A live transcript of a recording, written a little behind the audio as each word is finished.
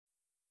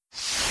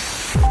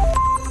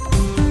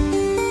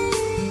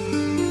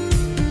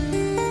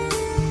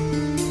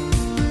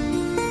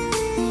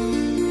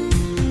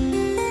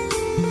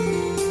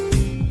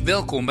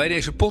Welkom bij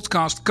deze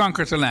podcast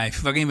Kanker te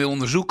Lijf, waarin we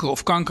onderzoeken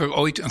of kanker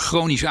ooit een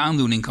chronische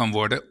aandoening kan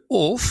worden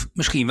of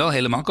misschien wel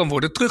helemaal kan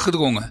worden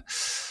teruggedrongen.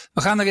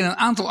 We gaan er in een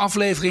aantal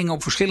afleveringen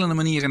op verschillende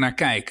manieren naar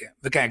kijken.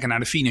 We kijken naar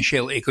de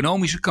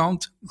financieel-economische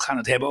kant, we gaan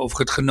het hebben over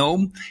het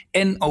genoom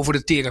en over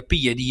de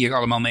therapieën die hier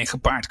allemaal mee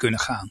gepaard kunnen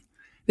gaan.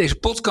 Deze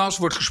podcast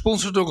wordt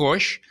gesponsord door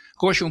Roche.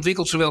 Roche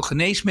ontwikkelt zowel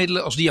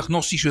geneesmiddelen als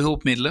diagnostische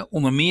hulpmiddelen,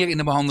 onder meer in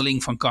de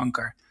behandeling van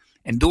kanker.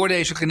 En door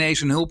deze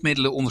genezende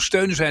hulpmiddelen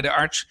ondersteunen zij de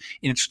arts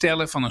in het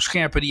stellen van een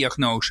scherpe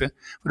diagnose,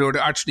 waardoor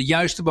de arts de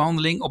juiste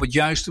behandeling op het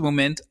juiste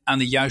moment aan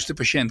de juiste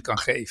patiënt kan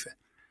geven.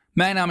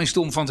 Mijn naam is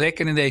Tom van 't Hek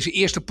en in deze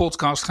eerste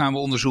podcast gaan we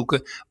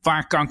onderzoeken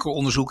waar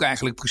kankeronderzoek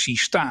eigenlijk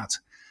precies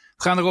staat.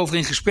 We gaan erover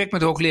in gesprek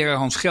met hoogleraar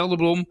Hans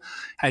Gelderblom.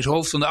 Hij is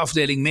hoofd van de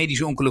afdeling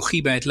Medische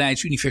Oncologie bij het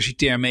Leids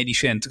Universitair Medisch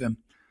Centrum.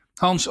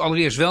 Hans,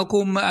 allereerst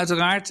welkom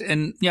uiteraard.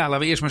 En ja, laten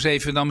we eerst maar eens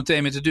even dan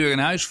meteen met de deur in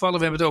huis vallen.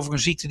 We hebben het over een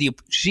ziekte die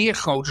op zeer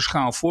grote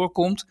schaal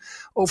voorkomt.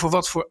 Over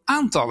wat voor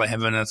aantallen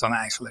hebben we het dan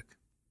eigenlijk?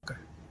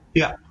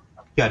 Ja,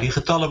 die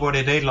getallen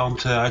worden in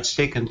Nederland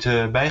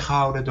uitstekend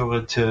bijgehouden door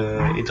het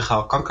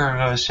Integraal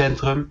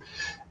Kankercentrum.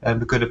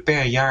 We kunnen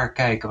per jaar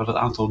kijken wat het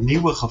aantal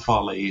nieuwe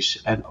gevallen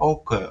is en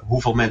ook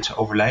hoeveel mensen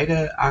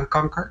overlijden aan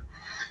kanker.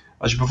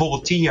 Als je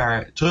bijvoorbeeld 10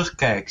 jaar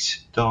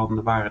terugkijkt,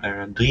 dan waren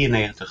er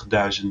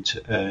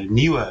 93.000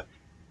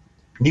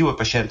 nieuwe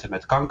patiënten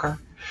met kanker.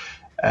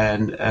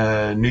 En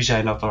nu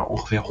zijn dat er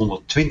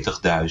ongeveer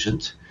 120.000.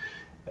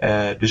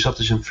 Dus dat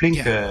is een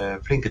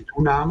flinke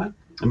toename.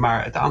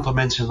 Maar het aantal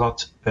mensen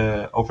wat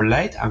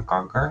overlijdt aan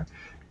kanker,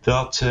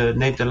 dat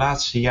neemt de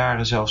laatste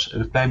jaren zelfs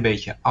een klein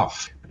beetje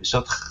af. Dus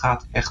dat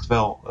gaat echt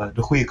wel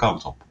de goede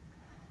kant op.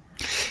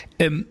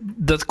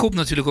 Dat komt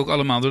natuurlijk ook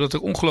allemaal doordat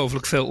er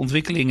ongelooflijk veel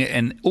ontwikkelingen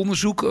en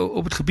onderzoek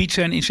op het gebied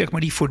zijn in zeg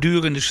maar die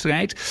voortdurende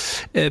strijd.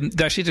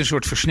 Daar zit een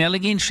soort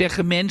versnelling in,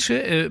 zeggen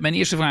mensen. Mijn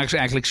eerste vraag is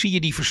eigenlijk, zie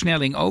je die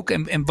versnelling ook?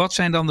 En wat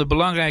zijn dan de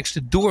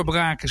belangrijkste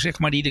doorbraken zeg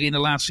maar, die er in de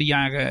laatste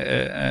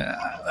jaren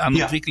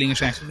aan ontwikkelingen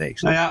zijn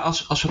geweest? Nou ja,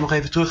 als we nog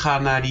even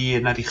teruggaan naar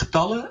die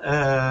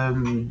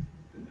getallen.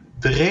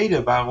 De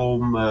reden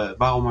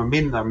waarom er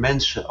minder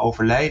mensen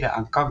overlijden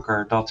aan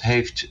kanker, dat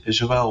heeft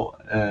zowel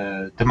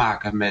te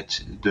maken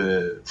met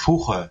de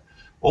vroege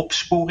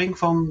opsporing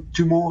van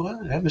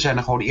tumoren. We zijn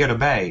er gewoon eerder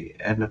bij.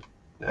 En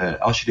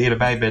als je er eerder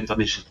bij bent,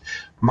 dan is het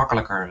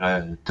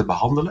makkelijker te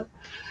behandelen.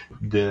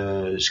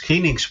 De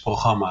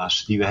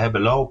screeningsprogramma's die we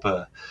hebben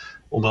lopen,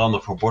 onder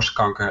andere voor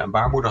borstkanker en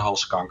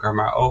baarmoederhalskanker,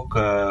 maar ook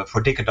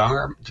voor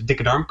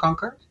dikke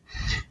darmkanker.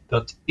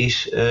 Dat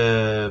is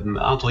een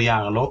aantal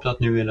jaren loopt dat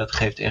nu en dat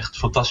geeft echt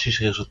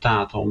fantastische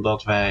resultaten.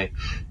 Omdat wij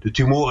de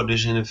tumoren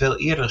dus in een veel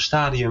eerder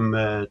stadium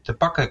te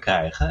pakken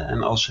krijgen.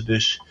 En als ze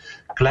dus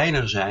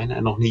kleiner zijn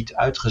en nog niet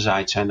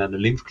uitgezaaid zijn naar de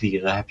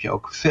lymfeklieren, heb je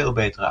ook veel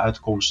betere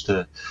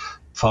uitkomsten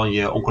van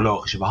je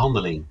oncologische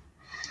behandeling.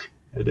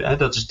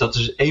 Dat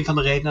is een van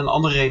de redenen. Een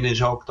andere reden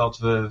is ook dat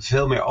we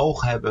veel meer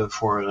oog hebben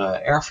voor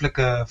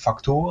erfelijke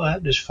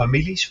factoren. Dus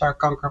families waar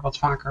kanker wat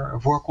vaker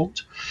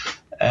voorkomt.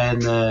 En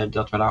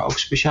dat we daar ook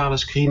speciale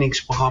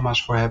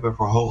screeningsprogramma's voor hebben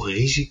voor hoge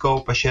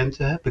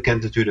risicopatiënten.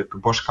 Bekend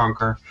natuurlijk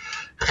borstkanker,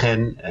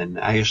 gen en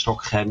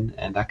eierstokgen.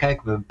 En daar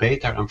kijken we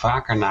beter en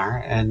vaker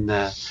naar. En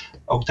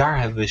ook daar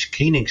hebben we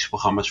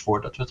screeningsprogramma's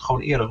voor, dat we het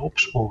gewoon eerder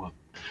opsporen.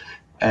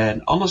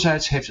 En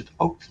anderzijds heeft het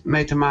ook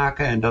mee te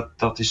maken, en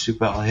dat is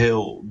natuurlijk wel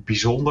heel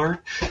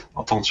bijzonder,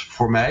 althans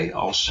voor mij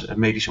als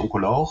medisch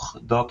oncoloog,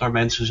 dat er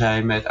mensen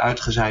zijn met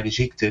uitgezaaide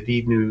ziekte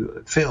die nu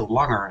veel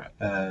langer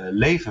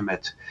leven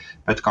met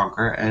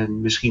kanker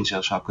en misschien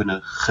zelfs zou kunnen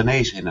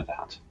genezen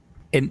inderdaad.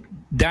 En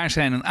daar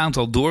zijn een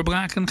aantal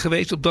doorbraken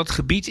geweest op dat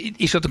gebied.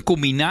 Is dat een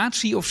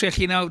combinatie of zeg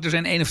je nou, er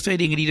zijn 1 of 2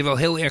 dingen die er wel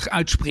heel erg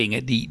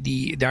uitspringen,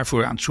 die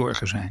daarvoor aan het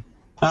zorgen zijn?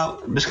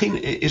 Nou,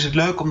 misschien is het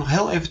leuk om nog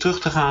heel even terug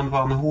te gaan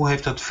van hoe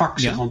heeft dat vak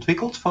zich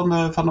ontwikkeld van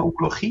de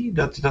oncologie.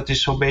 Dat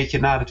is zo'n beetje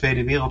na de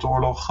Tweede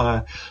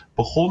Wereldoorlog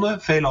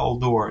begonnen. Veelal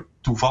door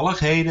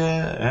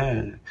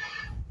toevalligheden.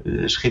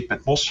 Schip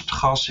met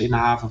mosterdgas in de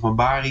haven van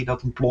Bari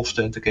dat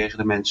ontplofte. En toen kregen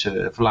de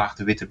mensen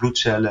verlaagde witte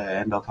bloedcellen.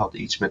 En dat had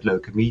iets met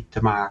leukemie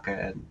te maken.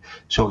 En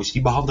zo is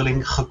die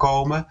behandeling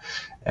gekomen.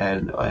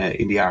 En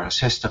in de jaren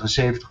 60 en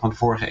 70 van de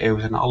vorige eeuw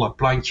zijn alle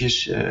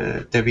plantjes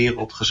ter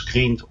wereld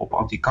gescreend op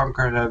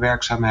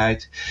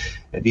antikankerwerkzaamheid.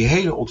 Die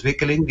hele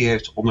ontwikkeling die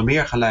heeft onder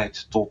meer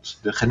geleid tot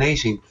de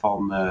genezing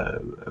van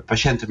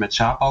patiënten met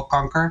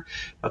zaadbalkanker.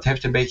 Dat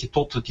heeft een beetje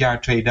tot het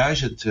jaar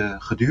 2000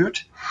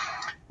 geduurd.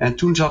 En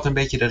toen zat een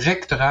beetje de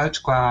rek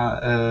eruit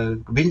qua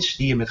winst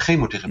die je met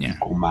chemotherapie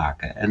kon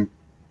maken. En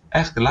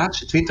eigenlijk de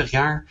laatste 20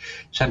 jaar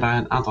zijn daar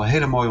een aantal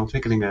hele mooie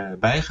ontwikkelingen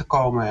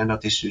bijgekomen. En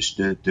dat is dus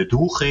de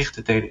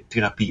doelgerichte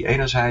therapie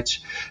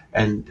enerzijds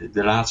en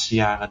de laatste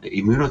jaren de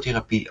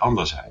immunotherapie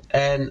anderzijds.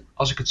 En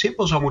als ik het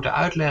simpel zou moeten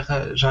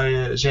uitleggen, zou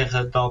je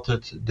zeggen dat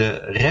het de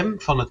rem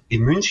van het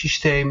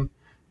immuunsysteem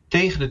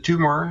tegen de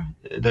tumor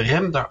de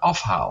rem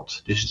eraf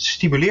haalt. Dus het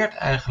stimuleert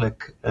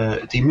eigenlijk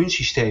het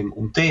immuunsysteem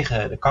om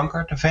tegen de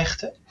kanker te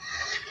vechten.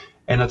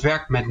 En dat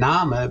werkt met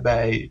name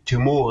bij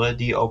tumoren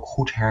die ook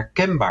goed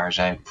herkenbaar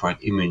zijn voor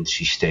het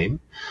immuunsysteem.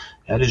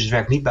 Dus het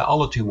werkt niet bij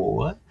alle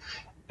tumoren.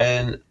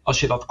 En als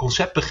je dat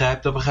concept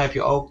begrijpt, dan begrijp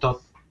je ook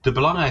dat de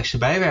belangrijkste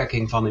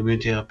bijwerking van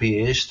immuuntherapie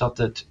is dat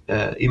het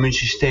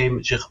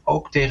immuunsysteem zich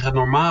ook tegen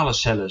normale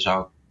cellen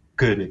zou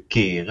kunnen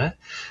keren.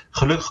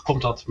 Gelukkig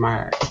komt dat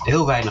maar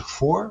heel weinig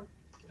voor.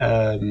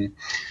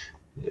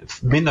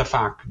 Minder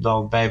vaak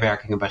dan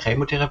bijwerkingen bij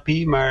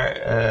chemotherapie, maar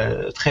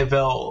het geeft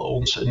wel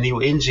ons een nieuw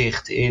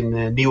inzicht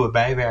in nieuwe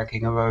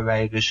bijwerkingen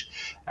waarbij je dus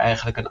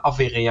eigenlijk een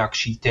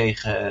afweerreactie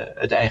tegen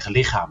het eigen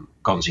lichaam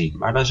kan zien.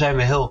 Maar daar zijn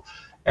we heel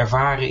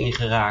ervaren in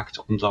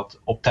geraakt om dat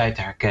op tijd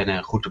te herkennen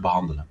en goed te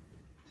behandelen.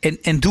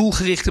 En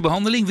doelgerichte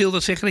behandeling, wil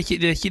dat zeggen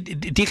dat je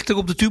dichter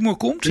op de tumor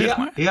komt, zeg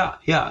maar?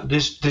 Ja.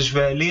 Dus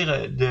wij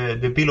leren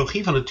de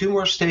biologie van de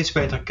tumor steeds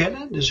beter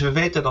kennen. Dus we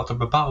weten dat er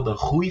bepaalde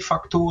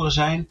groeifactoren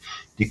zijn.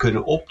 Die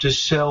kunnen op de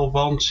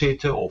celwand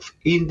zitten of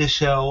in de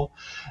cel.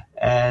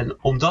 En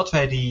omdat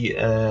wij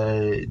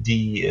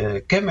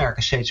die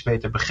kenmerken steeds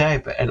beter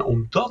begrijpen en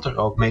omdat er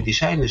ook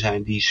medicijnen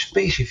zijn die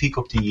specifiek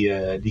op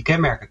die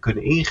kenmerken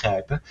kunnen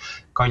ingrijpen,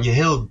 kan je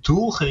heel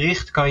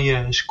doelgericht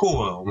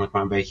scoren, om het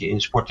maar een beetje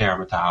in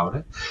sporttermen te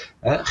houden.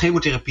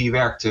 Chemotherapie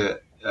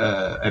werkte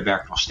en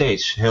werkt nog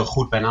steeds heel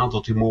goed bij een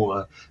aantal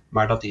tumoren,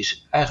 maar dat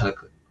is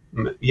eigenlijk,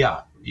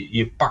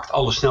 je pakt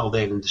alle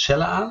sneldelende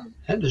cellen aan,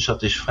 dus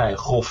dat is vrij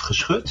grof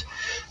geschut.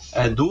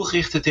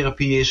 Doelgerichte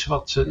therapie is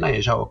wat,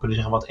 je zou ook kunnen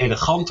zeggen, wat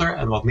eleganter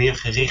en wat meer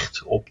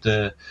gericht op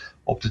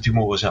de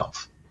tumoren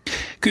zelf.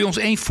 Kun je ons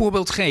één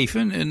voorbeeld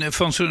geven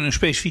van zo'n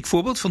specifiek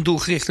voorbeeld van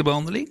doelgerichte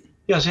behandeling?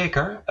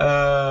 Jazeker.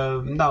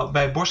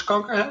 Bij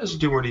borstkanker, dat is een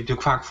tumor die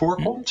natuurlijk vaak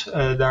voorkomt.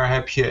 Daar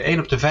heb je 1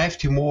 op de 5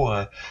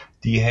 tumoren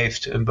die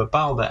heeft een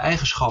bepaalde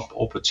eigenschap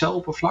op het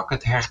celoppervlak,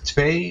 het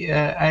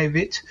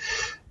HER2-eiwit.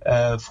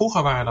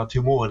 Vroeger waren dat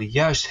tumoren die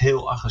juist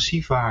heel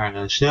agressief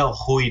waren, snel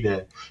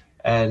groeiden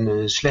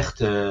en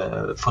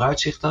slechte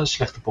vooruitzichten,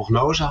 slechte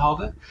prognose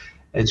hadden.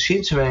 En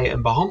sinds wij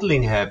een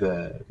behandeling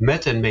hebben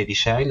met een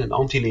medicijn, een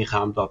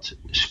antilichaam dat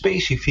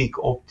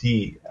specifiek op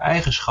die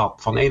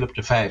eigenschap van 1 op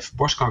de 5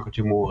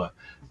 borstkankertumoren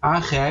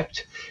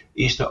aangrijpt,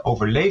 is de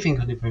overleving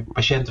van die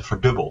patiënten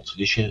verdubbeld.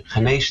 Dus je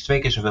geneest 2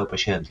 keer zoveel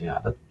patiënten.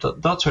 Ja,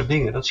 dat soort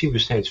dingen, dat zien we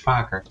steeds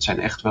vaker. Dat zijn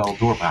echt wel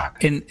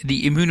doorbraken. En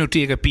die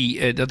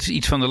immunotherapie, dat is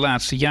iets van de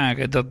laatste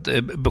jaren. Dat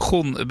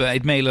begon bij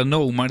het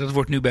melanoom, maar dat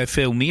wordt nu bij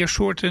veel meer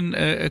soorten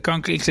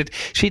kanker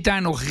ingezet. Zit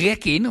daar nog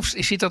rek in of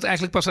zit dat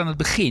eigenlijk pas aan het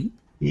begin?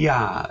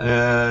 Ja,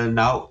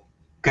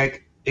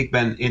 kijk, ik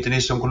ben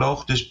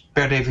internist-oncoloog, dus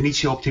per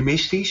definitie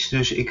optimistisch.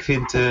 Dus ik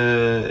vind,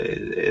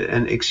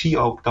 en ik zie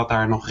ook dat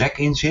daar nog rek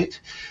in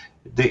zit.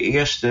 De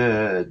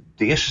eerste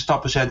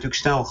stappen zijn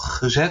natuurlijk snel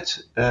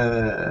gezet.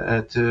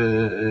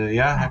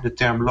 De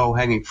term low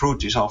hanging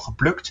fruit is al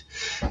geplukt.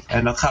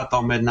 En dat gaat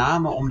dan met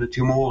name om de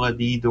tumoren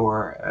die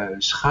door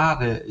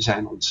schade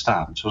zijn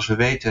ontstaan. Zoals we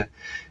weten,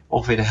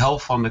 ongeveer de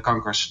helft van de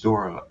kankers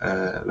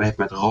heeft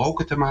met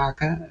roken te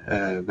maken.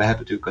 We hebben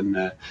natuurlijk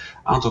een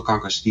aantal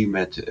kankers die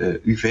met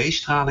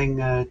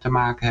UV-straling te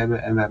maken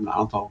hebben. En we hebben een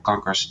aantal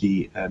kankers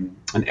die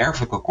een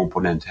erfelijke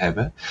component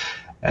hebben.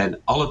 En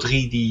alle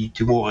 3 die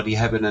tumoren die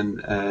hebben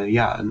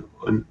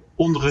een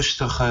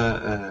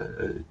onrustige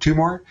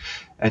tumor.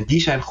 En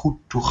die zijn goed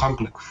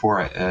toegankelijk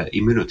voor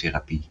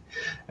immunotherapie.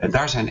 En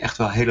daar zijn echt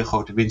wel hele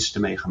grote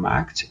winsten mee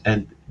gemaakt.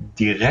 En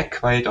die rek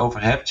waar je het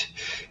over hebt,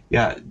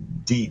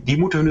 die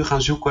moeten we nu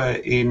gaan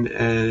zoeken in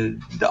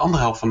de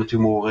andere helft van de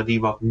tumoren die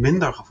wat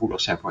minder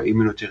gevoelig zijn voor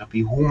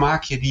immunotherapie. Hoe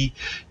maak je die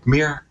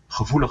meer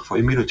gevoelig voor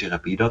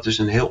immunotherapie? Dat is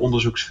een heel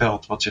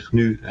onderzoeksveld wat zich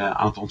nu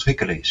aan het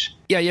ontwikkelen is.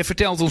 Ja, jij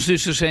vertelt ons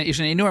dus, er is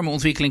een enorme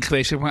ontwikkeling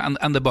geweest zeg maar,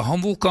 aan de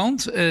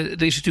behandelkant.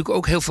 Er is natuurlijk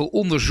ook heel veel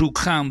onderzoek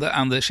gaande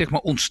aan de zeg maar,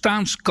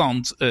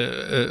 ontstaanskant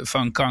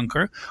van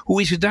kanker.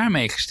 Hoe is het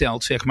daarmee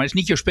gesteld? Zeg maar? Het is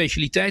niet jouw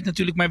specialiteit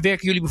natuurlijk, maar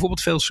werken jullie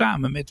bijvoorbeeld veel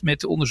samen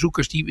met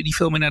onderzoekers die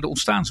veel meer naar de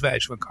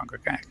ontstaanswijze van kanker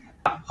kijken?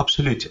 Ja,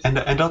 absoluut.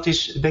 En dat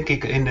is denk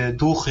ik in de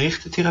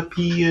doelgerichte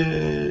therapie,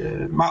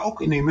 maar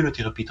ook in de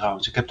immunotherapie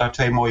trouwens. Ik heb daar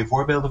 2 mooie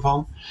voorbeelden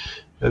van.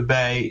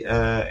 Bij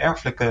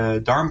erfelijke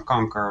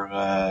darmkanker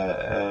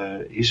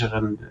is er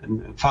een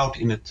fout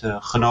in het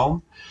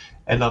genoom.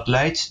 En dat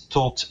leidt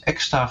tot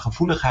extra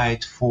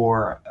gevoeligheid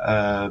voor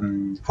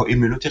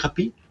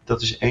immunotherapie.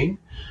 Dat is 1.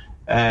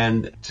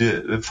 En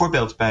een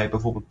voorbeeld bij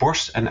bijvoorbeeld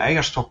borst- en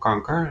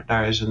eierstokkanker.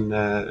 Daar is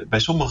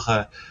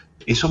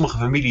in sommige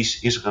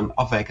families is er een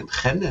afwijkend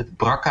gen, het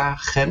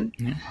BRCA-gen.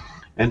 Ja.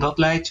 En dat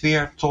leidt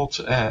weer tot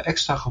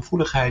extra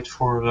gevoeligheid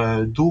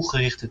voor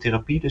doelgerichte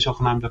therapie, de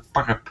zogenaamde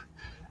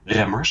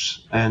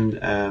PARP-remmers. En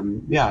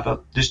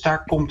dus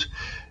daar komt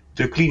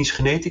de klinisch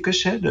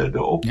geneticus,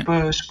 de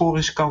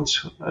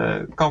opsporingskant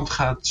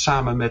gaat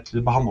samen met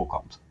de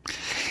behandelkant.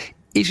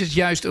 Is het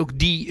juist ook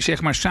die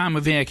zeg maar,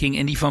 samenwerking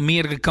en die van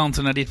meerdere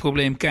kanten naar dit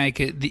probleem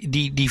kijken,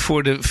 die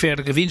voor de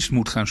verdere winst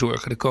moet gaan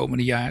zorgen de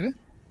komende jaren?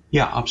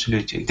 Ja,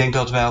 absoluut. Ik denk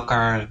dat wij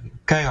elkaar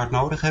keihard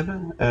nodig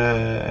hebben.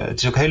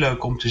 Het is ook heel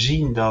leuk om te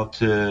zien dat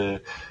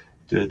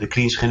de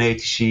klinisch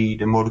genetici,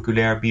 de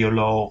moleculair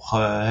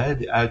biologen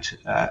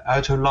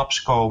uit hun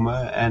labs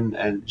komen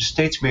en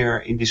steeds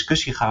meer in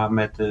discussie gaan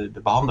met de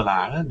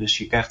behandelaren. Dus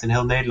je krijgt in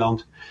heel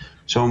Nederland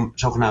zo'n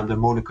zogenaamde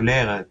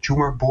moleculaire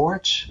tumor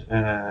boards.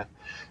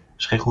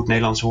 is geen goed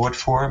Nederlands woord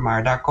voor,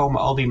 maar daar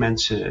komen al die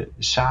mensen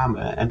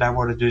samen. En daar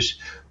worden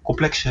dus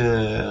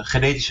complexe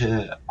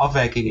genetische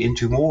afwijkingen in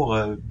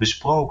tumoren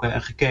besproken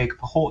en gekeken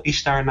van, goh,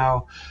 is daar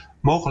nou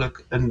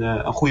mogelijk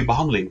een goede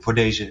behandeling voor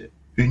deze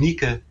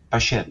unieke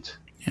patiënt?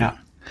 Ja.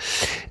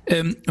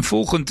 Een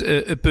volgend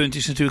punt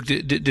is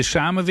natuurlijk de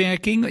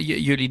samenwerking.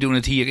 Jullie doen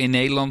het hier in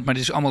Nederland, maar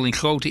het is allemaal in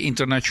grote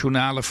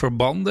internationale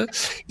verbanden.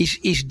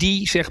 Is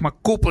die, zeg maar,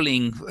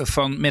 koppeling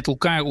van met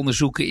elkaar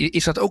onderzoeken,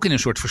 is dat ook in een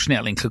soort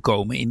versnelling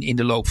gekomen in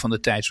de loop van de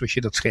tijd, zoals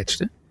je dat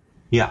schetste?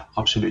 Ja,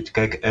 absoluut.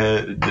 Kijk,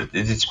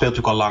 dit speelt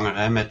natuurlijk al langer,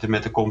 hè,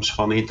 met de komst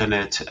van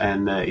internet.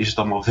 En is het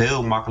allemaal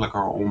veel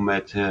makkelijker om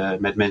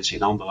met mensen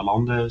in andere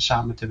landen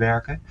samen te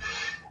werken.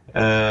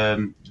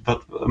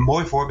 Wat een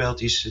mooi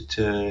voorbeeld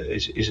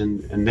is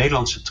een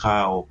Nederlandse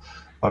trial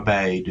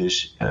waarbij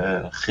dus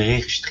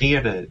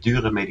geregistreerde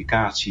dure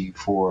medicatie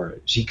voor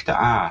ziekte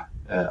A,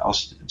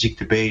 als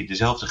ziekte B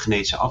dezelfde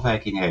genetische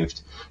afwijking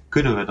heeft,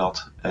 kunnen we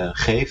dat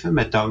geven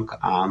met dank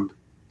aan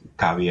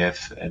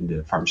KWF en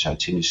de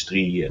farmaceutische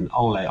industrie en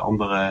allerlei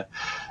andere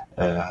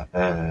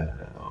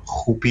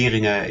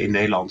groeperingen in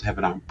Nederland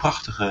hebben daar een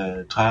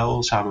prachtige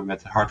trial samen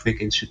met het Hardwick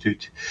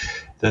Instituut.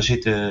 Daar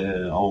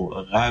zitten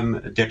al ruim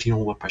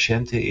 1300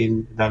 patiënten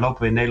in. Daar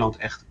lopen we in Nederland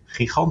echt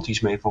gigantisch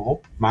mee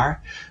voorop.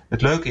 Maar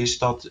het leuke is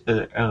dat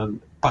er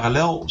een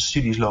parallel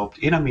studies loopt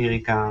in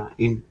Amerika,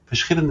 in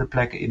verschillende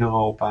plekken in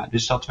Europa.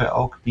 Dus dat we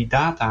ook die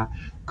data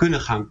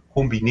kunnen gaan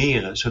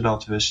combineren,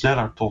 zodat we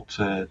sneller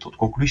tot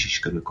conclusies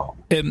kunnen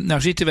komen.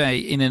 Nou zitten wij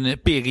in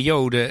een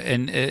periode,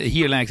 en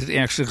hier lijkt het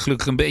ergste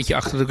gelukkig een beetje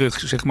achter de rug,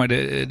 zeg maar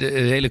de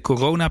hele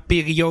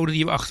coronaperiode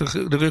die we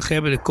achter de rug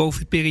hebben, de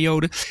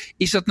COVID-periode.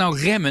 Is dat nou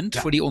remmend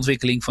voor die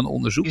ontwikkeling van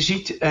onderzoek? Je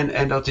ziet,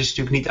 en dat is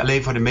natuurlijk niet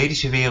alleen voor de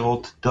medische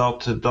wereld,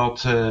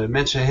 dat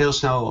mensen heel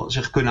snel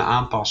zich kunnen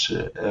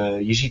aanpassen.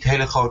 Je ziet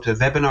hele grote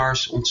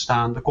webinars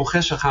ontstaan. De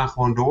congressen gaan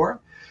gewoon door.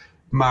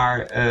 Maar,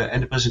 en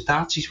de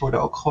presentaties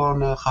worden ook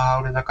gewoon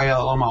gehouden. Daar kan je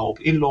allemaal op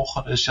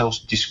inloggen. Er is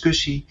zelfs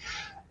discussie.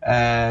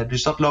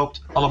 Dus dat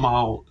loopt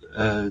allemaal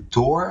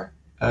door.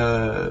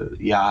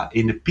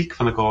 In de piek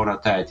van de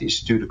coronatijd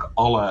is natuurlijk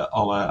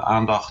alle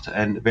aandacht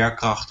en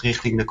werkkracht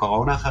richting de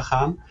corona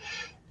gegaan.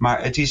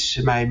 Maar het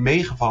is mij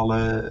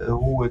meegevallen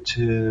hoe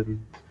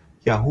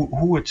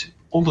het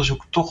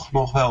onderzoek toch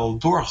nog wel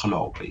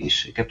doorgelopen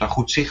is. Ik heb daar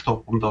goed zicht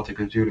op, omdat ik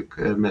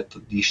natuurlijk met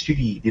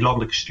die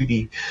landelijke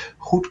studie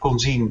goed kon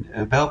zien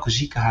welke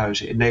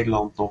ziekenhuizen in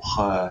Nederland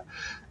nog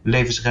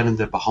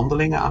levensreddende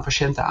behandelingen aan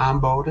patiënten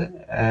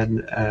aanboden.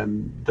 En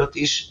dat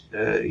is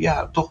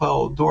toch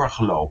wel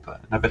doorgelopen.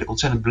 Daar ben ik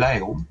ontzettend blij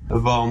om.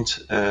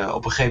 Want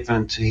op een gegeven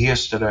moment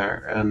heerste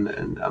er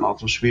een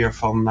atmosfeer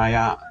van,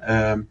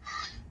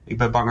 ik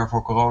ben banger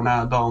voor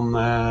corona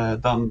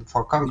dan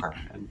voor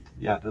kanker. En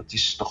ja, dat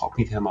is toch ook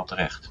niet helemaal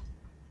terecht.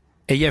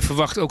 En jij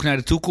verwacht ook naar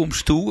de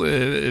toekomst toe.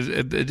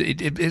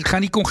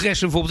 Gaan die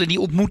congressen bijvoorbeeld en die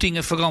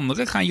ontmoetingen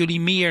veranderen? Gaan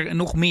jullie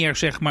nog meer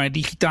zeg maar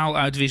digitaal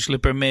uitwisselen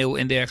per mail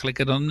en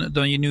dergelijke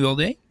dan je nu al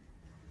deed?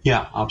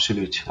 Ja,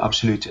 absoluut.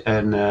 Absoluut.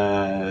 En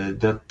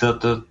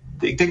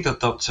ik denk dat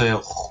dat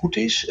heel goed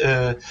is.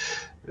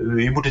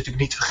 Je moet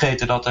natuurlijk niet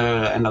vergeten dat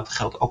er, en dat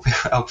geldt ook weer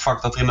voor elk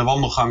vak, dat er in de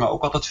wandelgangen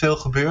ook altijd veel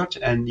gebeurt.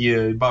 En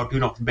je bouwt nu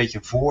nog een beetje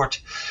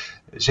voort,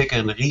 zeker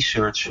in de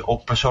research,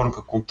 op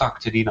persoonlijke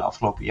contacten die je de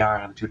afgelopen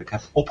jaren natuurlijk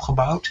hebt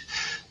opgebouwd.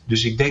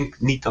 Dus ik denk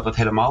niet dat het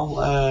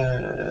helemaal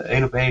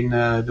één op één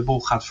de boel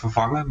gaat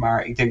vervangen.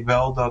 Maar ik denk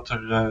wel dat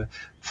er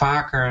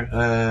vaker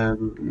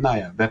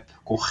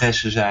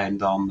webcongressen zijn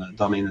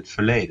dan in het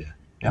verleden.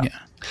 Ja.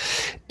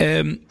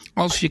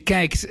 Als je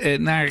kijkt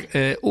naar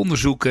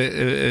onderzoeken,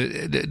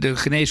 de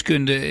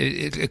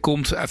geneeskunde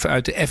komt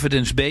uit de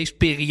evidence-based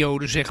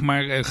periode, zeg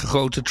maar,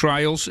 grote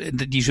trials.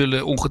 Die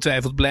zullen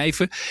ongetwijfeld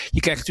blijven. Je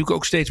krijgt natuurlijk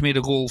ook steeds meer de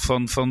rol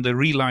van de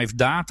real-life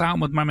data,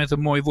 om het maar met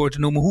een mooi woord te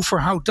noemen. Hoe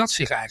verhoudt dat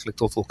zich eigenlijk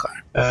tot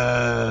elkaar?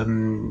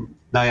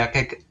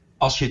 Kijk,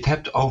 als je het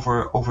hebt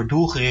over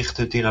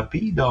doelgerichte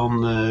therapie, dan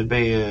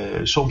ben je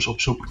soms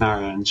op zoek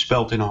naar een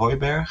speld in een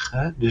hooiberg.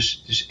 Hè?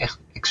 Dus echt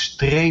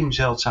extreem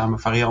zeldzame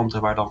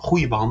varianten waar dan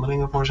goede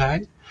behandelingen voor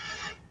zijn.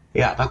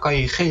 Ja, dan kan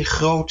je geen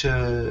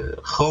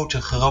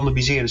grote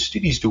gerandomiseerde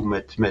studies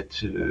doen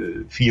met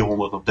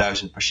 400 of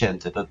 1000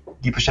 patiënten.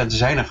 Die patiënten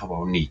zijn er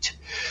gewoon niet.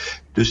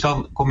 Dus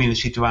dan kom je in een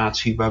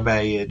situatie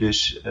waarbij je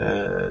dus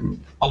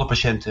alle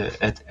patiënten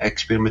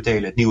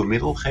het nieuwe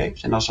middel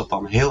geeft. En als dat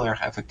dan heel erg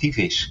effectief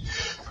is,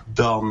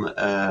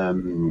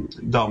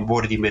 dan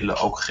worden die middelen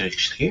ook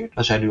geregistreerd.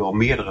 Daar zijn nu al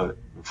meerdere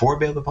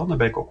voorbeelden van. Daar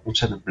ben ik ook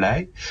ontzettend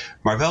blij.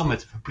 Maar wel met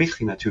de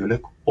verplichting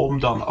natuurlijk om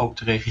dan ook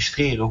te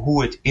registreren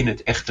hoe het in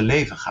het echte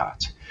leven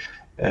gaat.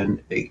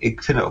 En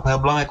ik vind het ook heel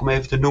belangrijk om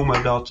even te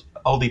noemen dat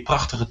al die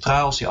prachtige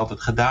trials die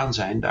altijd gedaan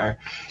zijn, daar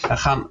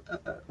gaan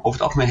over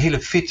het algemeen hele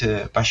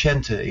fitte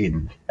patiënten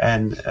in.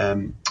 En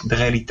de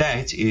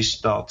realiteit is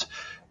dat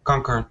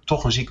kanker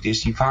toch een ziekte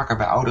is die vaker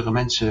bij oudere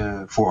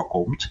mensen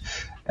voorkomt.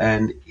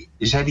 En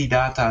zijn die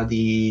data,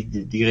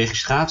 die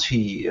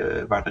registratie,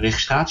 waar de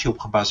registratie op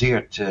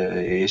gebaseerd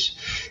is,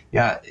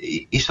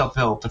 is dat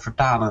wel te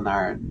vertalen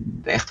naar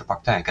de echte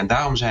praktijk? En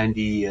daarom zijn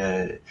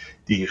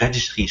die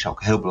registries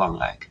ook heel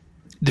belangrijk.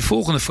 De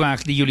volgende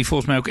vraag die jullie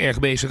volgens mij ook erg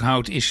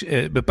bezighoudt is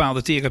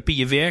bepaalde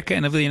therapieën werken.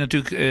 En dan wil je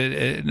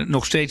natuurlijk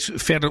nog steeds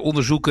verder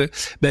onderzoeken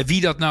bij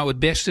wie dat nou het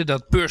beste,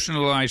 dat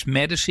personalized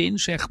medicine,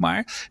 zeg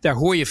maar. Daar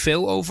hoor je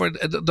veel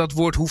over, dat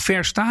woord. Hoe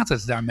ver staat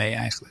het daarmee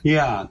eigenlijk?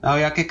 Ja, nou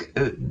ja, kijk,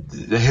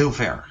 heel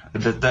ver.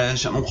 Dat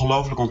is een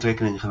ongelooflijke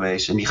ontwikkeling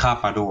geweest en die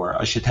gaat maar door.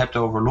 Als je het hebt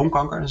over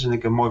longkanker, dat is denk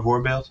ik een mooi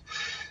voorbeeld.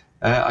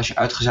 Als je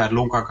uitgezaaid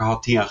longkanker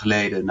had 10 jaar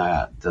geleden,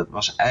 dat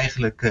was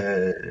eigenlijk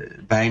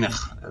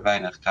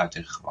weinig kruid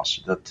tegen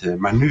gewassen.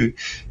 Maar nu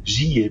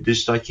zie je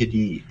dus dat je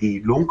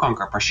die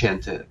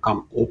longkankerpatiënten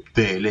kan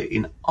opdelen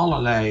in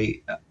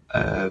allerlei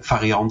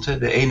varianten.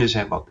 De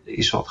ene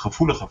is wat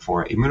gevoeliger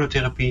voor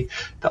immunotherapie,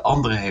 de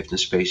andere heeft een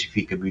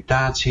specifieke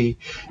mutatie.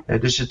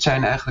 Dus het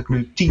zijn eigenlijk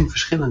nu 10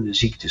 verschillende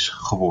ziektes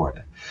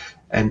geworden.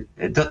 En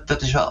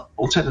dat is wel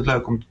ontzettend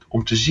leuk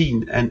om te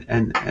zien.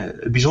 En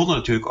het bijzondere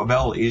natuurlijk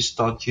wel is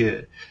dat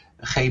je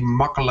geen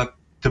makkelijk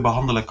te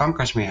behandelen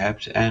kankers meer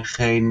hebt. En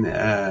geen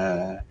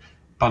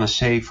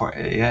panacee voor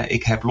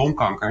ik heb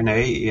longkanker.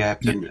 Nee, je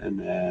hebt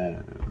een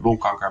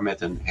longkanker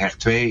met een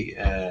HER2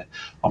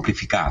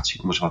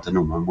 amplificatie, om eens wat te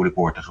noemen, een moeilijk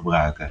woord te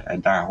gebruiken.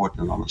 En daar hoort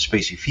dan een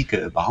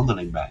specifieke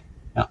behandeling bij.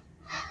 Ja.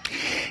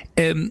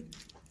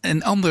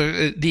 Een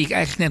ander die ik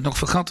eigenlijk net nog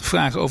vergat te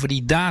vragen over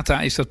die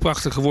data is dat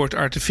prachtige woord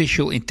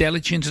artificial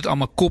intelligence. Het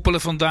allemaal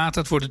koppelen van data.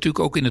 Het wordt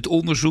natuurlijk ook in het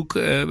onderzoek,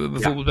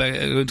 bijvoorbeeld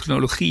bij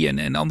röntgenologie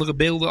en andere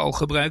beelden al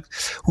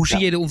gebruikt. Hoe zie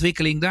je de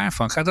ontwikkeling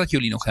daarvan? Gaat dat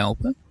jullie nog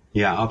helpen?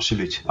 Ja,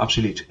 absoluut.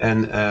 Absoluut.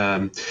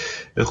 En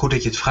goed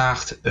dat je het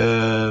vraagt.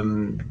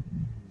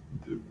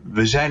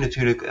 We zijn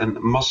natuurlijk een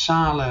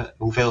massale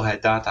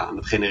hoeveelheid data aan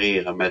het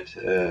genereren met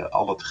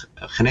al het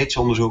genetisch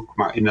onderzoek,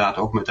 maar inderdaad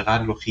ook met de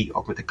radiologie,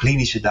 ook met de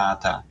klinische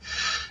data.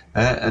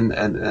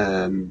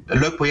 Een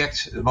leuk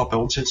project wat bij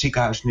ons in het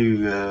ziekenhuis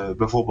nu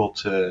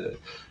bijvoorbeeld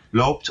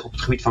loopt op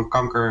het gebied van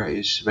kanker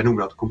is, wij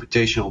noemen dat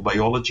computational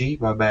biology,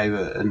 waarbij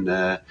we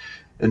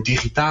een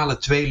digitale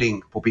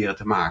tweeling proberen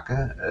te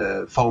maken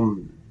van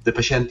de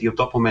patiënt die op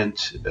dat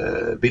moment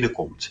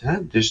binnenkomt.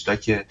 Hè? Dus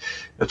dat je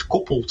het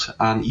koppelt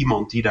aan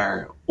iemand die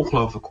daar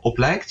ongelooflijk op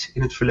lijkt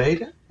in het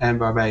verleden. En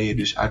waarbij je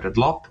dus uit het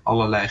lab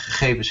allerlei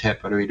gegevens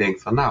hebt waardoor je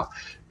denkt van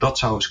dat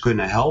zou eens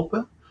kunnen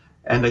helpen.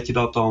 En dat je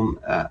dat dan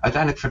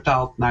uiteindelijk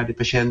vertaalt naar de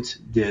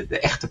patiënt, de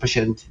echte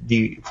patiënt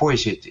die voor je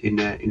zit in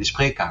de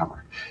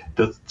spreekkamer.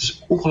 Dat is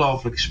een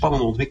ongelooflijk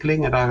spannende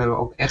ontwikkeling. En daar hebben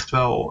we ook echt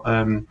wel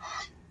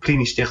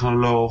klinisch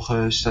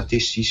technologen,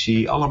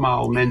 statistici,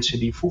 allemaal mensen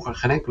die vroeger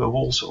geen enkele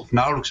rol of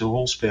nauwelijks een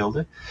rol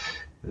speelden.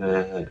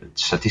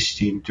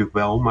 Statistici natuurlijk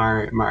wel,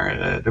 maar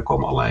er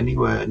komen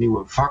allerlei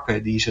nieuwe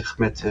vakken die zich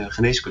met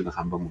geneeskunde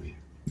gaan bemoeien.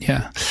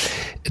 Ja,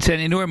 het zijn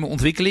enorme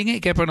ontwikkelingen.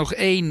 Ik heb er nog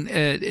één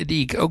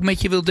die ik ook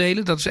met je wil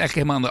delen. Dat is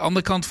eigenlijk helemaal aan de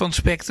andere kant van het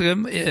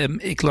spectrum.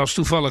 Ik las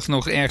toevallig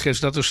nog ergens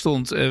dat er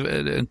stond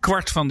een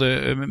kwart van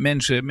de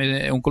mensen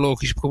met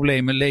oncologische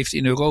problemen leeft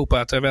in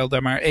Europa, terwijl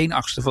daar maar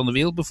 1/8 van de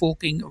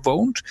wereldbevolking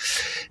woont.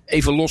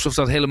 Even los of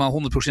dat helemaal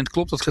 100%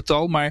 klopt, dat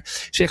getal.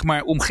 Maar zeg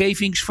maar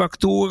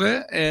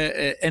omgevingsfactoren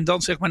en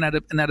dan zeg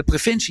maar naar de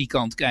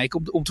preventiekant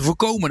kijken om te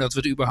voorkomen dat we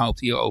het überhaupt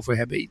hierover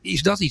hebben.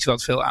 Is dat iets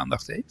wat veel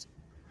aandacht heeft?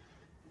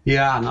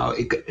 Ja, nou,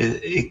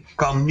 ik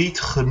kan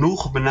niet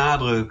genoeg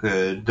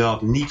benadrukken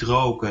dat niet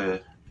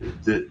roken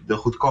de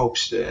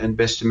goedkoopste en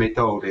beste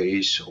methode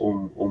is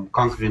om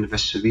kanker in de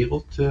westerse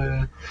wereld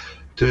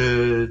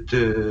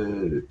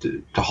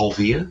te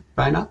halveren,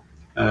 bijna.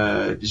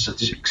 Dus dat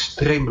is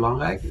extreem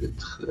belangrijk.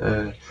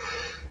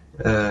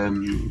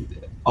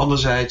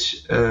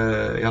 Anderzijds,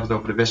 je had het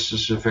over de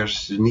westerse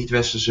versus de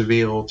niet-westerse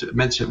wereld.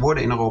 Mensen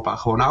worden in Europa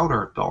gewoon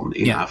ouder dan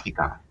in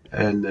Afrika.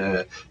 En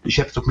dus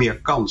je hebt ook meer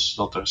kans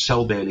dat er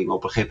celdelingen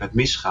op een gegeven moment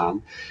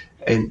misgaan.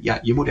 En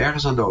je moet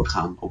ergens aan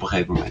doodgaan op een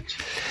gegeven moment.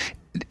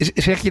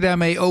 Zeg je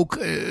daarmee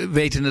ook,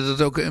 wetende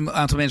dat ook een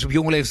aantal mensen op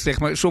jonge leeftijd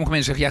zeggen, maar sommige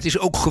mensen zeggen het is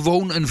ook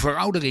gewoon een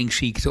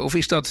verouderingsziekte. Of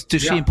is dat te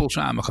simpel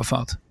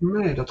samengevat?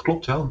 Nee, dat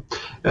klopt wel.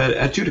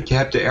 Natuurlijk, je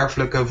hebt de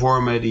erfelijke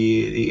vormen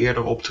die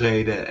eerder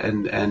optreden.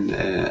 En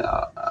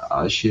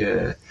als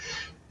je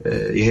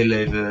je hele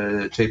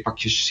leven 2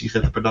 pakjes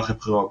sigaretten per dag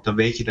hebt gerookt, dan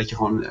weet je dat je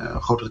gewoon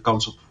een grotere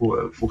kans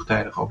op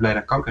vroegtijdig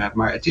overlijden aan kanker hebt.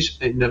 Maar het is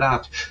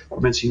inderdaad,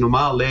 voor mensen die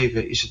normaal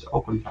leven, is het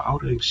ook een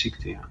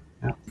verouderingsziekte.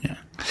 Ja.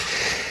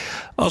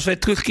 Als wij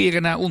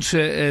terugkeren naar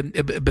onze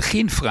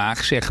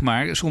beginvraag, zeg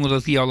maar, zonder dat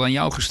ik die al aan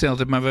jou gesteld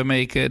heb, maar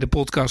waarmee ik de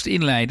podcast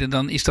inleidde,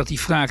 dan is dat die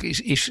vraag,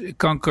 is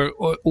kanker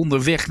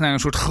onderweg naar een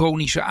soort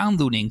chronische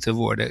aandoening te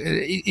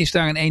worden? Is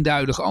daar een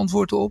eenduidig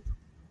antwoord op?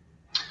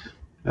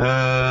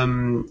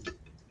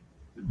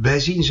 Wij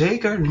zien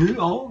zeker nu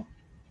al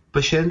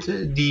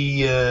patiënten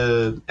die,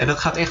 en dat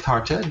gaat echt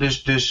hard, hè?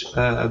 Dus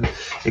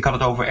ik had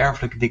het over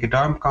erfelijke dikke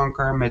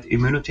darmkanker met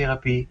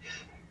immunotherapie,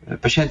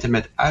 patiënten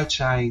met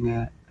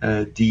uitzaaiingen,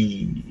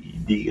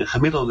 die een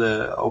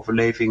gemiddelde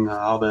overleving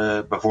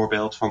hadden,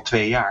 bijvoorbeeld van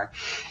 2 jaar,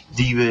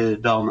 die we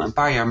dan een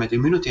paar jaar met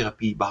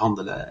immunotherapie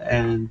behandelen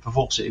en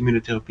vervolgens de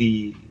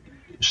immunotherapie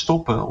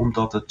stoppen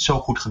omdat het zo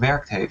goed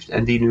gewerkt heeft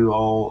en die nu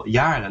al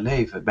jaren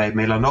leven. Bij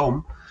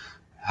melanoom,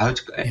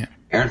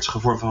 ernstige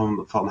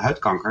vorm van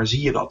huidkanker,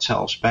 zie je dat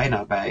zelfs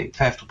bijna bij 50%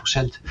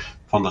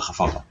 van de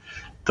gevallen.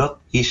 Dat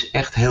is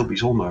echt heel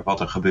bijzonder wat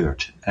er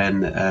gebeurt. En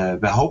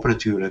we hopen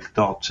natuurlijk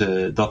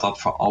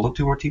dat voor alle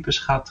tumortypes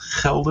gaat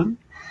gelden.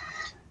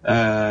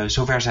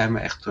 Zover zijn we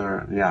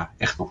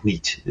echt nog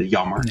niet.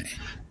 Jammer. Nee.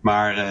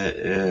 Maar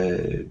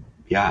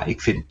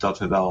ik vind dat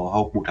we wel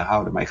hoop moeten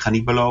houden. Maar ik ga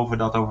niet beloven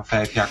dat over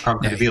 5 jaar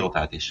kanker de wereld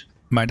uit is.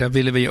 Maar daar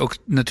willen we je ook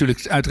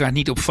natuurlijk uiteraard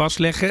niet op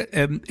vastleggen.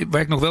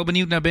 Waar ik nog wel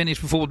benieuwd naar ben is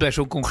bijvoorbeeld bij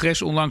zo'n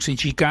congres onlangs in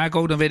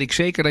Chicago. Dan weet ik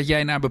zeker dat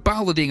jij naar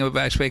bepaalde dingen bij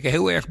wijze van spreken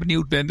heel erg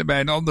benieuwd bent. En bij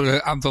een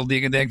andere aantal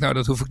dingen denkt, nou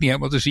dat hoef ik niet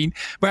helemaal te zien.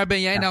 Waar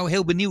ben jij nou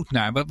heel benieuwd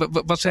naar?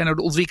 Wat zijn nou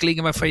de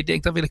ontwikkelingen waarvan je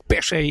denkt, daar wil ik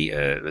per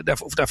se, daar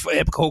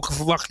heb ik hoge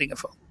verwachtingen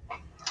van?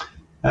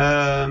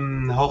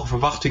 Hoge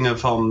verwachtingen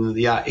van,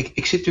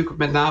 ik zit natuurlijk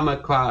met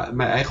name qua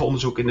mijn eigen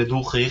onderzoek in de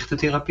doelgerichte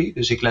therapie.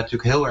 Dus ik let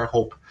natuurlijk heel erg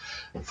op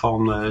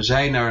van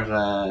zijn er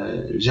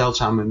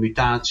zeldzame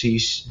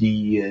mutaties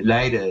die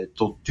leiden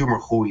tot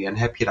tumorgroei en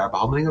heb je daar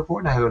behandelingen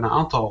voor? Daar hebben we een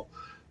aantal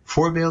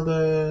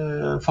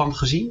voorbeelden van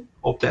gezien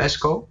op de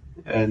ESCO.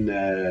 En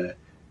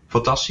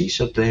fantastisch,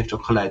 dat heeft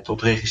ook geleid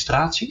tot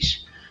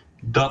registraties.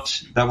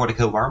 Daar word ik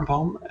heel warm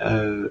van.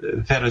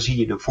 Verder zie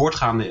je de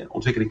voortgaande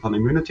ontwikkeling van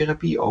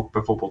immunotherapie. Ook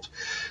bijvoorbeeld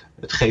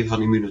het geven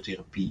van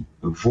immunotherapie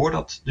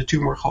voordat de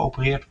tumor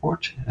geopereerd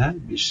wordt.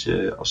 Dus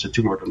als de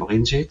tumor er nog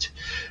in zit.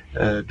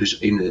 Dus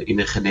in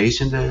de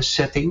genezende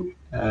setting.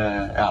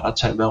 Dat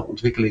zijn wel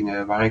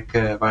ontwikkelingen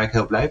waar ik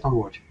heel blij van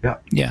word.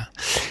 Ja.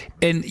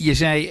 En je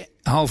zei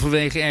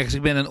halverwege ergens,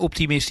 ik ben een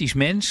optimistisch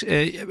mens.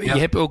 Je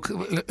hebt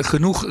ook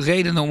genoeg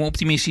redenen om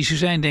optimistisch te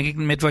zijn, denk ik,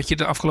 met wat je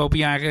de afgelopen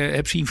jaren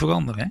hebt zien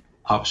veranderen. Hè?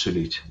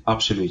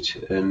 Absoluut.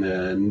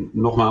 En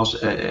nogmaals,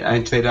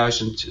 eind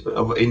 2000,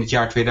 in het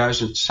jaar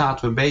 2000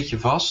 zaten we een beetje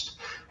vast.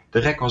 De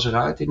rek was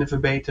eruit in de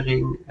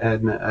verbetering.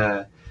 En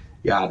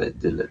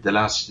de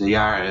laatste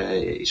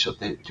jaren is dat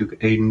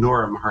natuurlijk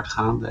enorm hard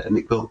gaande. En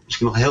ik wil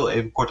misschien nog heel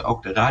even kort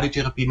ook de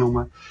radiotherapie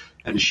noemen.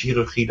 En de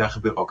chirurgie, daar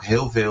gebeuren ook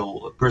heel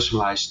veel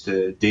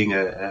personalized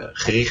dingen.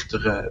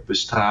 Gerichtere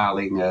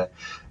bestraling,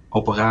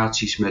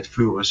 operaties met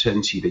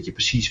fluorescentie. Dat je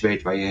precies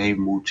weet waar je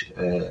heen moet.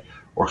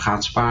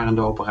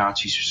 Orgaansparende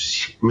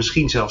operaties,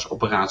 misschien zelfs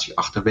operatie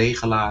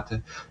achterwege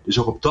laten. Dus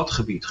ook op dat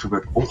gebied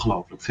gebeurt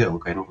ongelooflijk veel. Daar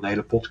kan je nog een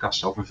hele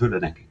podcast over vullen,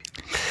 denk ik.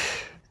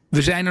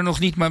 We zijn er nog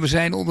niet, maar we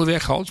zijn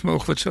onderweg, Hans.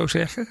 Mogen we het zo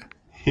zeggen?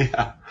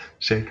 Ja,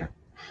 zeker.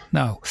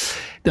 Nou,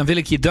 dan wil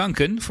ik je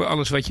danken voor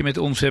alles wat je met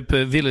ons hebt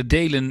willen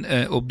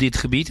delen op dit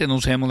gebied. En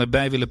ons helemaal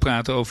erbij willen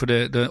praten over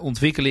de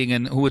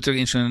ontwikkelingen. Hoe het er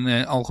in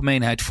zijn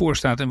algemeenheid voor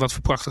staat. En wat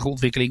voor prachtige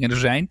ontwikkelingen er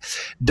zijn.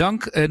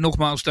 Dank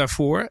nogmaals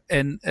daarvoor.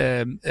 En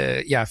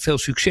veel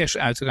succes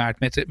uiteraard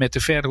met de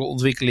verdere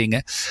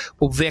ontwikkelingen.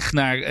 Op weg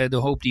naar de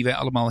hoop die wij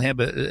allemaal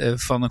hebben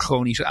van een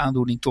chronische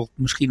aandoening. Tot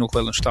misschien nog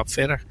wel een stap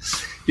verder.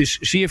 Dus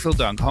zeer veel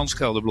dank. Hans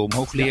Gelderblom,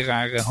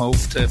 hoogleraar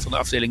hoofd van de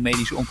afdeling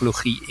medische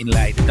oncologie in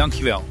Leiden.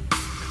 Dankjewel.